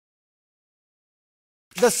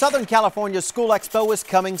The Southern California School Expo is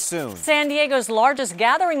coming soon. San Diego's largest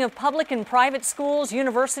gathering of public and private schools,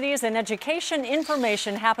 universities, and education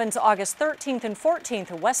information happens August 13th and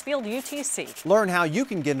 14th at Westfield UTC. Learn how you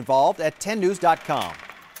can get involved at 10news.com.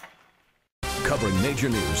 Covering major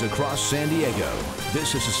news across San Diego,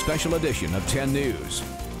 this is a special edition of 10 News.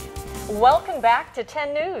 Welcome back to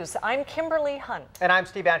 10 News. I'm Kimberly Hunt. And I'm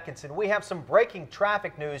Steve Atkinson. We have some breaking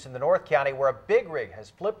traffic news in the North County where a big rig has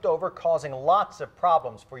flipped over, causing lots of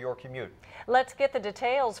problems for your commute. Let's get the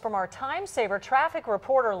details from our time saver traffic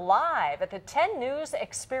reporter live at the 10 News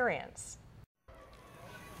Experience.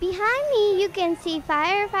 Behind me, you can see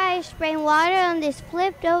firefighters spraying water on this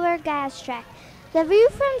flipped over gas truck. The view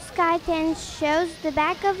from Sky 10 shows the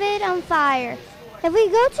back of it on fire. If we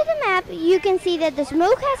go to the map, you can see that the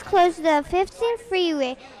smoke has closed the 15th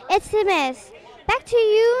freeway. It's a mess. Back to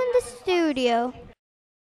you in the studio.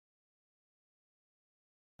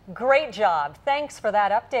 Great job. Thanks for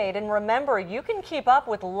that update. And remember, you can keep up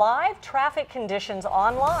with live traffic conditions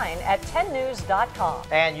online at 10news.com.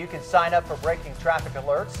 And you can sign up for breaking traffic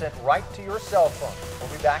alerts sent right to your cell phone.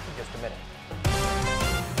 We'll be back in just a minute.